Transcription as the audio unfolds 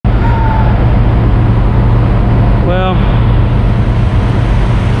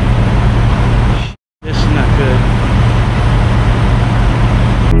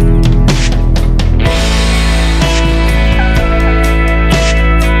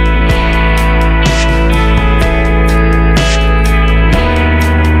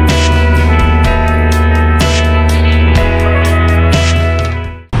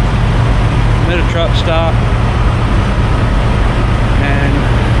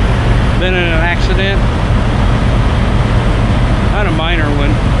been in an accident. Not a minor one.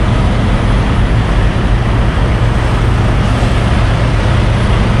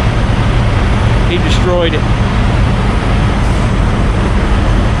 He destroyed it.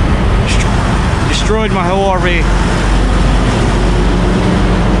 Destroyed my whole RV.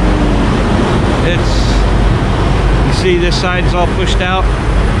 You see this side is all pushed out.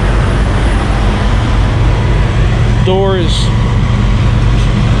 Door is,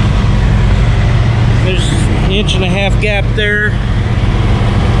 there's an 1.5 inch gap there.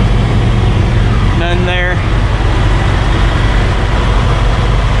 None there.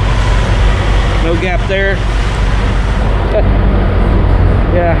 No gap there.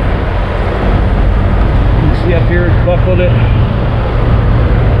 Yeah. You can see up here, it's buckled it.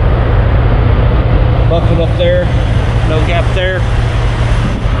 Buckled up there. No gap there.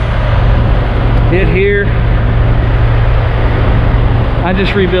 Hit here. I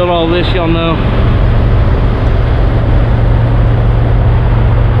just rebuilt all this, y'all know.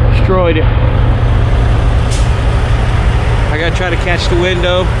 Destroyed it. I gotta try to catch the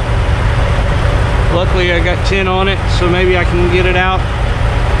window. Luckily I got tin on it, so maybe I can get it out.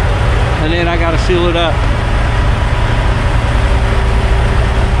 And then I gotta seal it up.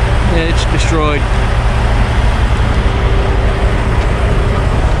 And it's destroyed.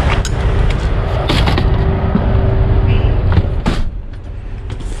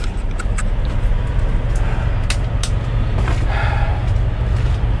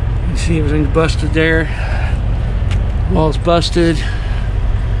 See, everything's busted there. Wall's busted.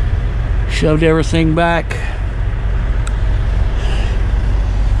 Shoved everything back.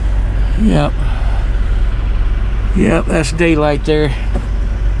 Yep. Yep, that's daylight there.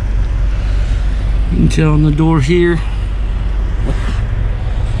 You can tell on the door here.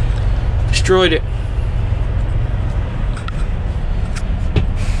 Destroyed it.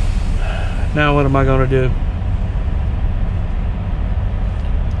 Now what am I gonna do?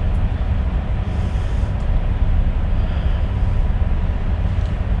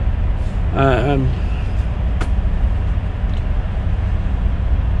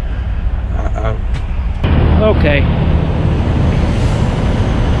 Okay.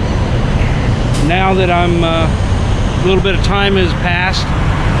 Now that I'm a little bit of time has passed,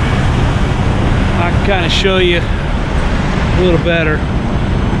 I can kind of show you a little better.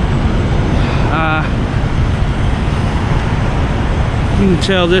 You can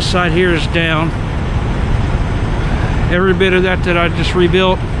tell this side here is down. Every bit of that I just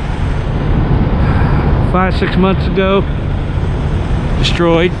rebuilt 5-6 months ago,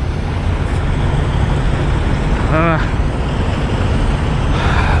 destroyed.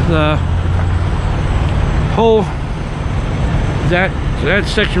 The whole that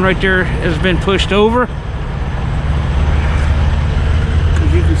section right there has been pushed over,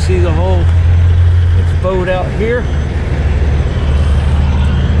 because you can see the hole. It's bowed out here.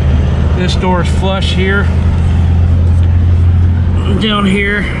 This door is flush here, down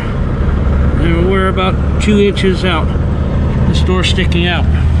here, and we're about 2 inches out. This door sticking out.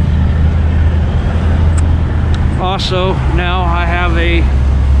 Also, now I have it's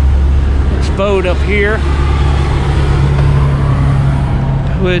bowed up here,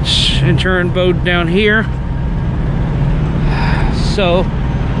 which in turn bowed down here. So,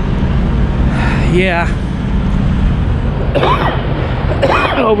 yeah.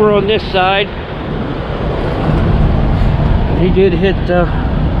 Over on this side, he did hit the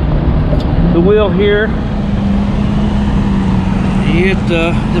wheel here. He hit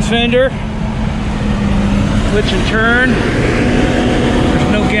the fender, which in turn,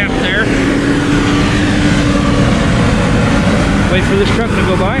 there's no gap there. Wait for this truck to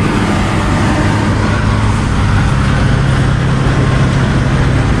go by.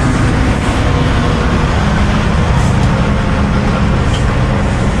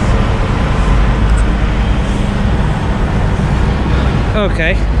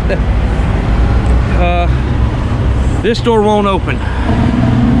 Okay. This door won't open.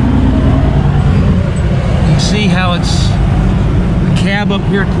 You see how it's the cab up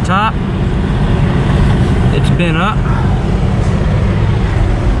here at the top? It's bent up.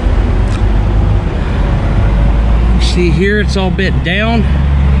 You see here it's all bent down.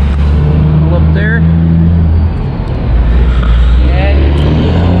 All up there. And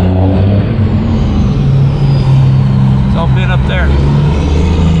it's all bent up there.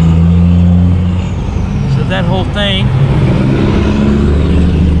 That whole thing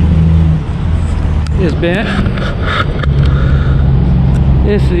is bent.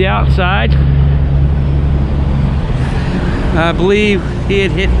 This is the outside. I believe he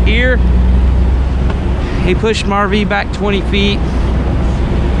had hit here. He pushed my RV back 20 feet.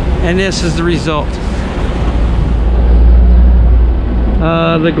 and this is the result.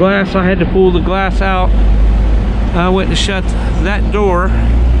 The glass, I had to pull the glass out. I went to shut that door,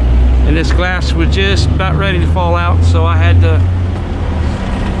 and this glass was just about ready to fall out, so I had to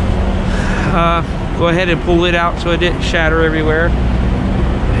go ahead and pull it out so it didn't shatter everywhere.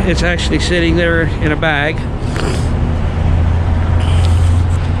 It's actually sitting there in a bag.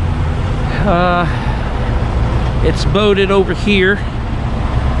 It's bolted over here,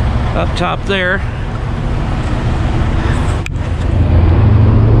 up top there.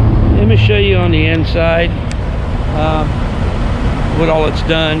 Let me show you on the inside what all it's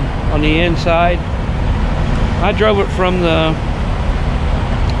done on the inside. I drove it from the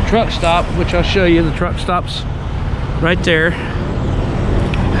truck stop, which I'll show you. The truck stop's right there,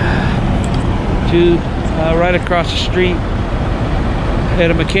 to right across the street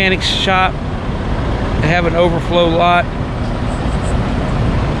at a mechanic's shop. They have an overflow lot.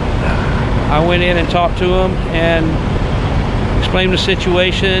 I went in and talked to them and explained the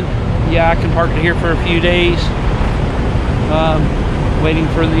situation. Yeah, I can park it here for a few days, waiting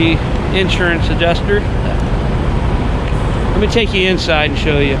for the insurance adjuster. Let me take you inside and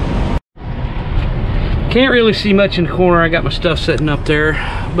show you. Can't really see much in the corner. I got my stuff sitting up there,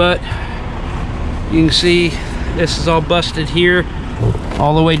 but you can see this is all busted here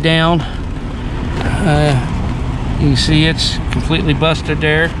all the way down. You can see it's completely busted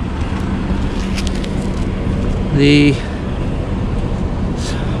there. The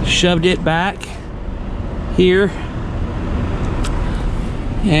shoved it back here,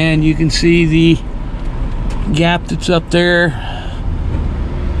 and you can see the gap that's up there.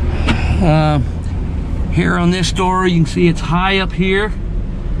 Here on this door, you can see it's high up here.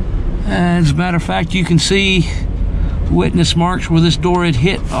 As a matter of fact, you can see witness marks where this door had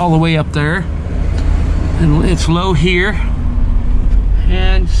hit all the way up there, and it's low here.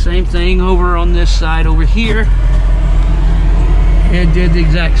 And same thing over on this side over here. It did the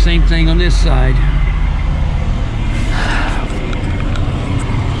exact same thing on this side.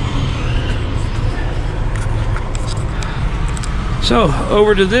 So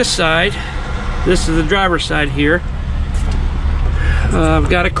over to this side, this is the driver's side here. I've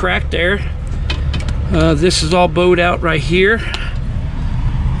got a crack there. This is all bowed out right here,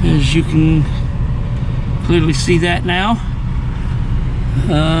 as you can clearly see that now.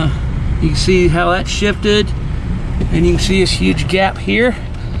 You can see how that shifted, and you can see this huge gap here.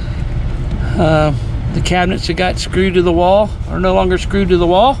 The cabinets that got screwed to the wall are no longer screwed to the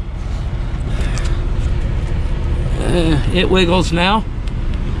wall. It wiggles now,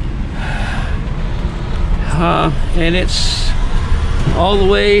 and it's all the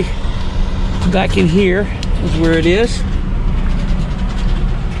way back in here is where it is.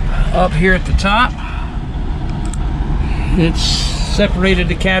 Up here at the top, it's separated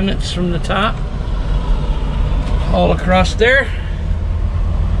the cabinets from the top all across there.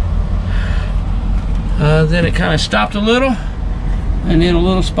 Then it kind of stopped a little, and then a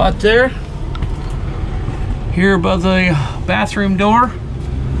little spot there. Here above the bathroom door,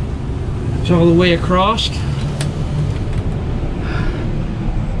 it's all the way across.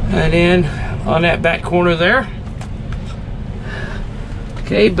 And then on that back corner there.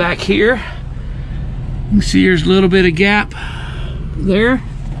 Okay, back here, you can see there's a little bit of gap there.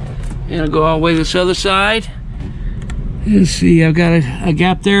 And I'll go all the way to this other side. And see, I've got a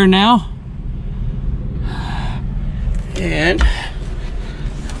gap there now. And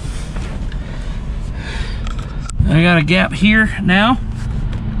I got a gap here now.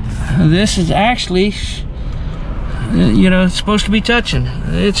 This is actually, you know, it's supposed to be touching.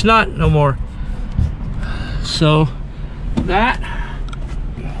 It's not no more. So that,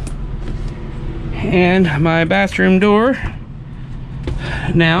 and my bathroom door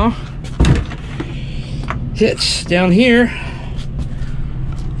now hits down here.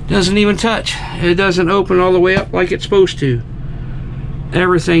 Doesn't even touch. It doesn't open all the way up like it's supposed to.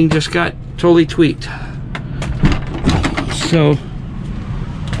 Everything just got totally tweaked.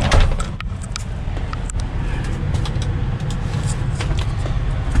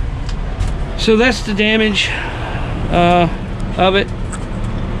 So that's the damage of it.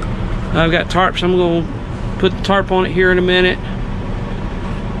 I've got tarps. I'm going to put the tarp on it here in a minute.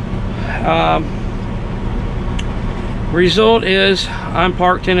 Result is I'm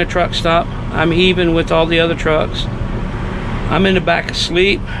parked in a truck stop. I'm even with all the other trucks. I'm in the back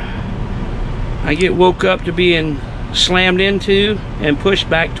asleep. I get woke up to being slammed into and pushed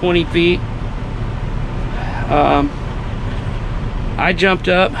back 20 feet. I jumped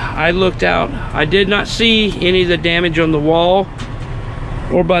up, I looked out. I did not see any of the damage on the wall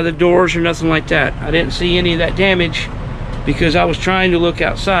or by the doors or nothing like that. I didn't see any of that damage because I was trying to look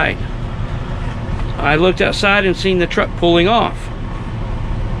outside. I looked outside and seen the truck pulling off.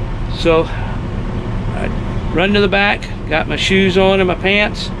 So I run to the back, got my shoes on and my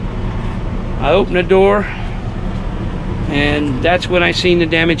pants. I opened the door, and that's when I seen the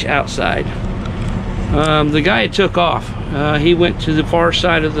damage outside. The guy had took off. He went to the far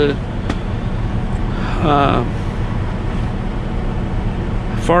side of the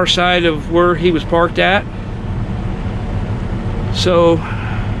far side of where he was parked at. So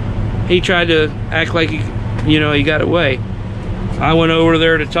he tried to act like he got away. I went over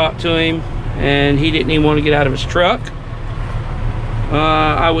there to talk to him, and he didn't even want to get out of his truck.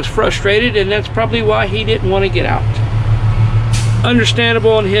 I was frustrated, and that's probably why he didn't want to get out.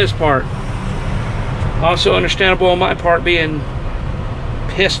 Understandable on his part. Also understandable on my part, being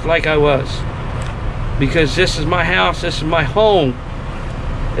pissed like I was. Because this is my house, this is my home.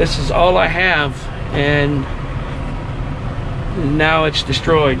 This is all I have, and now it's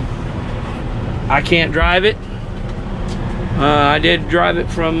destroyed. I can't drive it. I did drive it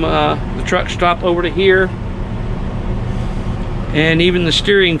from the truck stop over to here, and even the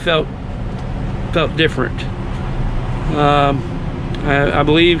steering felt different. I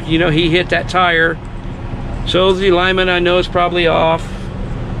believe, he hit that tire, so the alignment I know is probably off.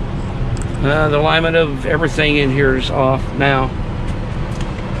 The alignment of everything in here is off now.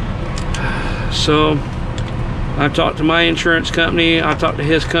 So I talked to my insurance company, I talked to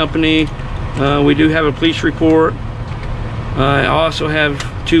his company. We do have a police report. I also have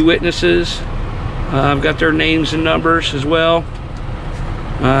 2 witnesses. I've got their names and numbers as well.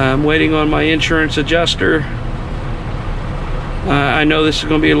 I'm waiting on my insurance adjuster. I know this is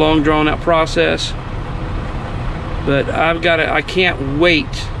going to be a long, drawn out process, but I can't wait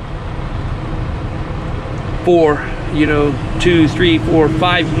for 2, 3, 4,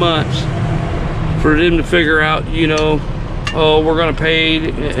 5 months for them to figure out, oh, we're going to pay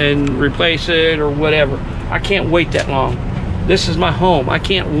and replace it or whatever. I can't wait that long. This is my home. I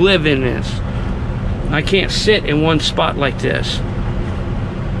can't live in this. I can't sit in one spot like this.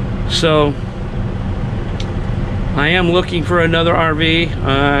 So I am looking for another RV.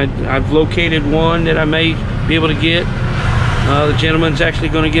 I've located one that I may be able to get. The gentleman's actually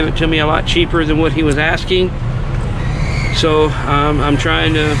going to give it to me a lot cheaper than what he was asking. So I'm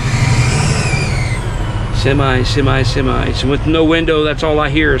trying to semis. With no window, that's all I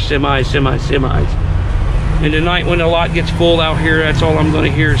hear is semis. And tonight when the lot gets full out here, that's all I'm going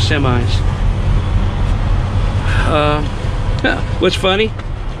to hear is semis. What's funny,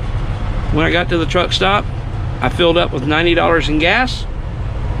 when I got to the truck stop, I filled up with $90 in gas,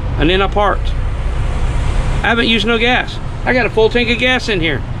 and then I parked. I haven't used no gas. I got a full tank of gas in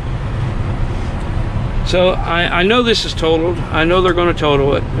here. So I know this is totaled. I know they're going to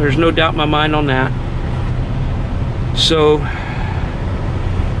total it. There's no doubt in my mind on that. So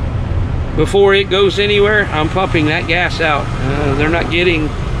before it goes anywhere, I'm pumping that gas out. They're not getting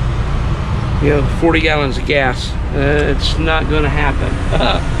 40 gallons of gas. It's not going to happen.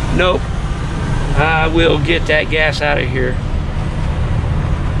 Nope. I will get that gas out of here.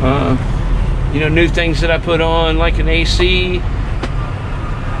 New things that I put on, like an AC.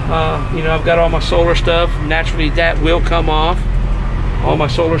 I've got all my solar stuff. Naturally, that will come off. All my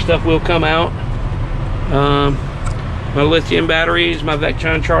solar stuff will come out. My lithium batteries, my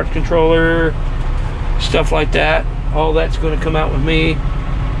Vectron charge controller, stuff like that. All that's going to come out with me.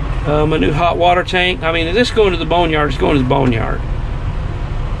 My new hot water tank. I mean, if this is going to the boneyard, it's going to the boneyard.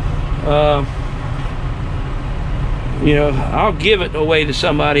 I'll give it away to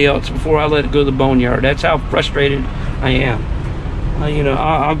somebody else before I let it go to the boneyard. That's how frustrated I am.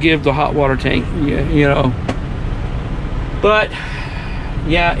 I'll give the hot water tank, but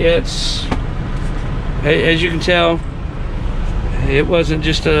yeah, it's, as you can tell, it wasn't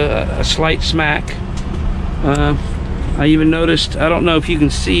just a slight smack. I even noticed, I don't know if you can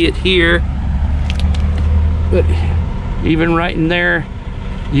see it here, but even right in there,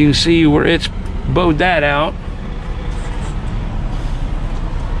 you can see where it's bowed that out.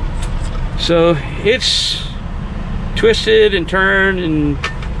 So it's twisted and turned and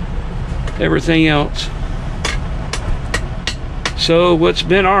everything else. So what's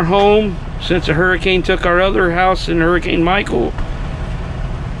been our home since a hurricane took our other house in Hurricane Michael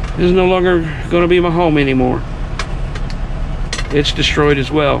is no longer going to be my home anymore. It's destroyed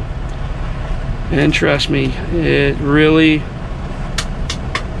as well. And trust me, it really,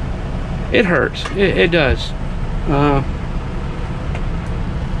 it hurts. It does.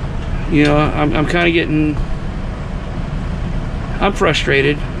 I'm kind of getting, I'm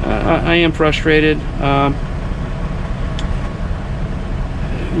frustrated. I am frustrated.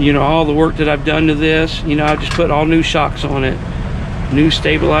 you know, all the work that I've done to this. You know, I've just put all new shocks on it, new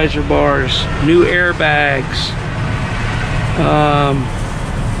stabilizer bars, new airbags,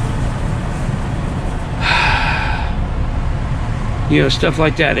 you know, stuff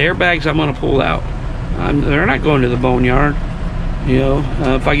like that. Airbags I'm going to pull out. They're not going to the boneyard. You know,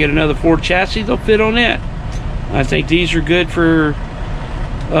 if I get another Ford chassis, they'll fit on it. I think these are good for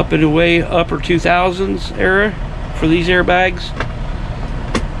up and away upper 2000s era for these airbags.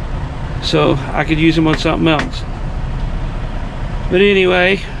 So I could use them on something else. But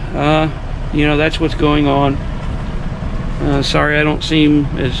anyway, you know, that's what's going on. Sorry I don't seem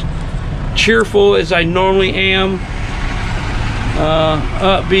as cheerful as I normally am.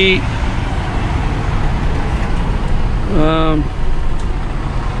 Upbeat.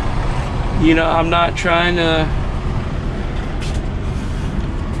 You know, I'm not trying to...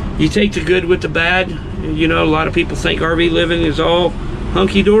 You take the good with the bad. You know, a lot of people think RV living is all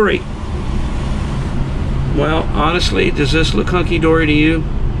hunky-dory. Well, honestly, does this look hunky-dory to you?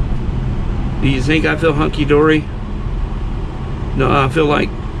 Do you think I feel hunky-dory? No, I feel like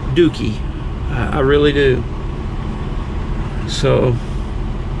dookie. I really do. So,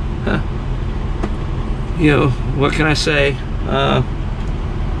 you know, what can I say?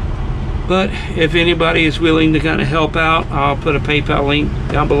 But if anybody is willing to kind of help out, I'll put a PayPal link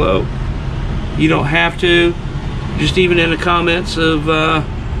down below. You don't have to. Just even in the comments of,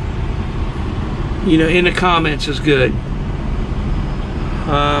 you know, in the comments is good.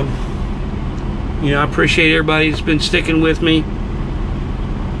 You know, I appreciate everybody that's been sticking with me.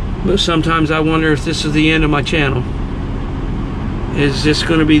 But sometimes I wonder if this is the end of my channel. Is this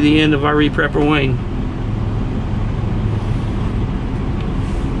going to be the end of RV Prepper Wayne?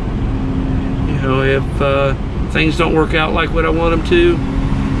 You know, if things don't work out like what I want them to,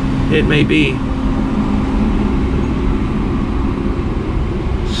 it may be.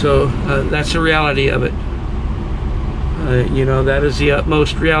 So that's the reality of it. You know, that is the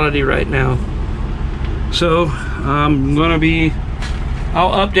utmost reality right now. So I'm gonna be,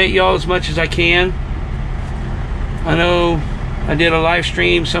 I'll update y'all as much as I can. I know I did a live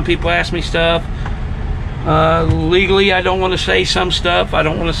stream, some people asked me stuff. Legally I don't want to say some stuff. I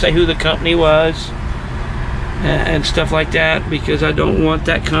don't want to say who the company was and stuff like that, because I don't want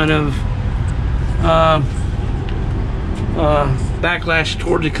that kind of backlash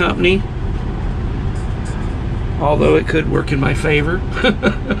toward the company, although it could work in my favor.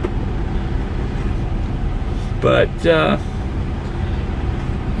 But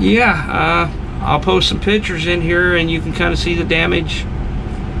yeah, I'll post some pictures in here and you can kind of see the damage,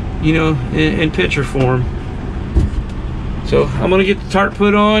 you know, in picture form. So I'm gonna get the tarp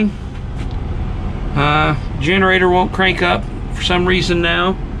put on. Generator won't crank up for some reason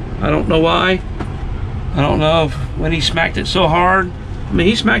now. I don't know why. I don't know if when he smacked it so hard. I mean,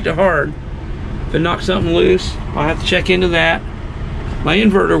 he smacked it hard. If it knocked something loose, I'll have to check into that. My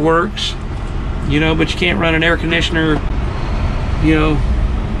inverter works, you know, but you can't run an air conditioner, you know,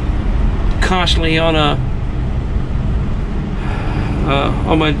 constantly on a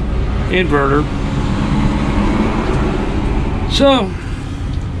on my inverter. So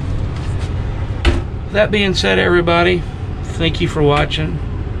that being said, everybody, thank you for watching.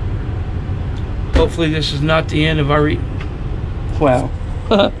 Hopefully this is not the end of our wow.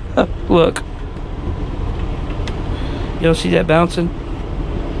 Look, y'all see that bouncing?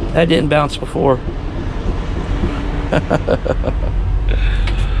 That didn't bounce before.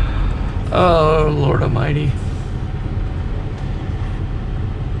 Oh, Lord Almighty.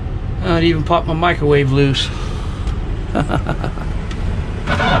 I'd even pop my microwave loose.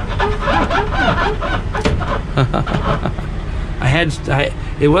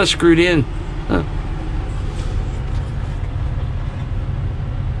 It was screwed in. Huh.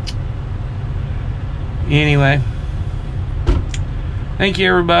 Anyway, thank you,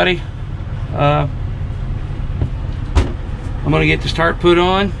 everybody. I'm gonna get this tarp put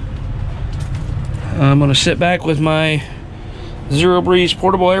on. I'm gonna sit back with my Zero Breeze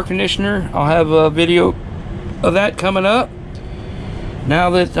portable air conditioner. I'll have a video of that coming up. Now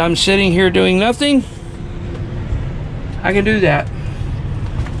that I'm sitting here doing nothing, I can do that.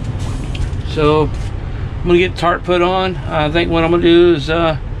 So I'm gonna get the tarp put on. I think what I'm gonna do is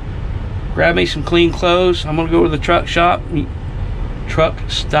grab me some clean clothes. I'm gonna go to the truck stop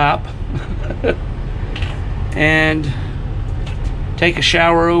and take a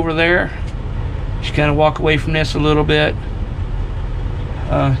shower over there. Just kind of walk away from this a little bit,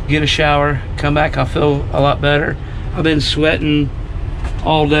 get a shower, come back, I'll feel a lot better. I've been sweating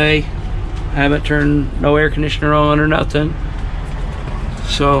all day. I haven't turned no air conditioner on or nothing.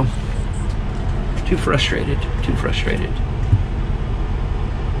 So too frustrated.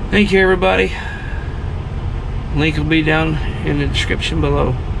 Thank you, everybody. Link will be down in the description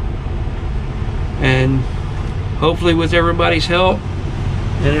below. And hopefully with everybody's help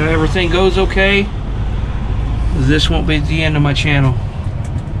and if everything goes okay, this won't be the end of my channel.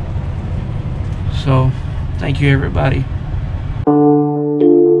 So, thank you, everybody.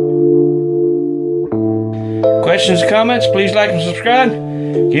 Questions, comments, please like and subscribe.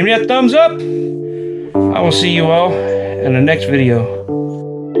 Give me that thumbs up. I will see you all in the next video.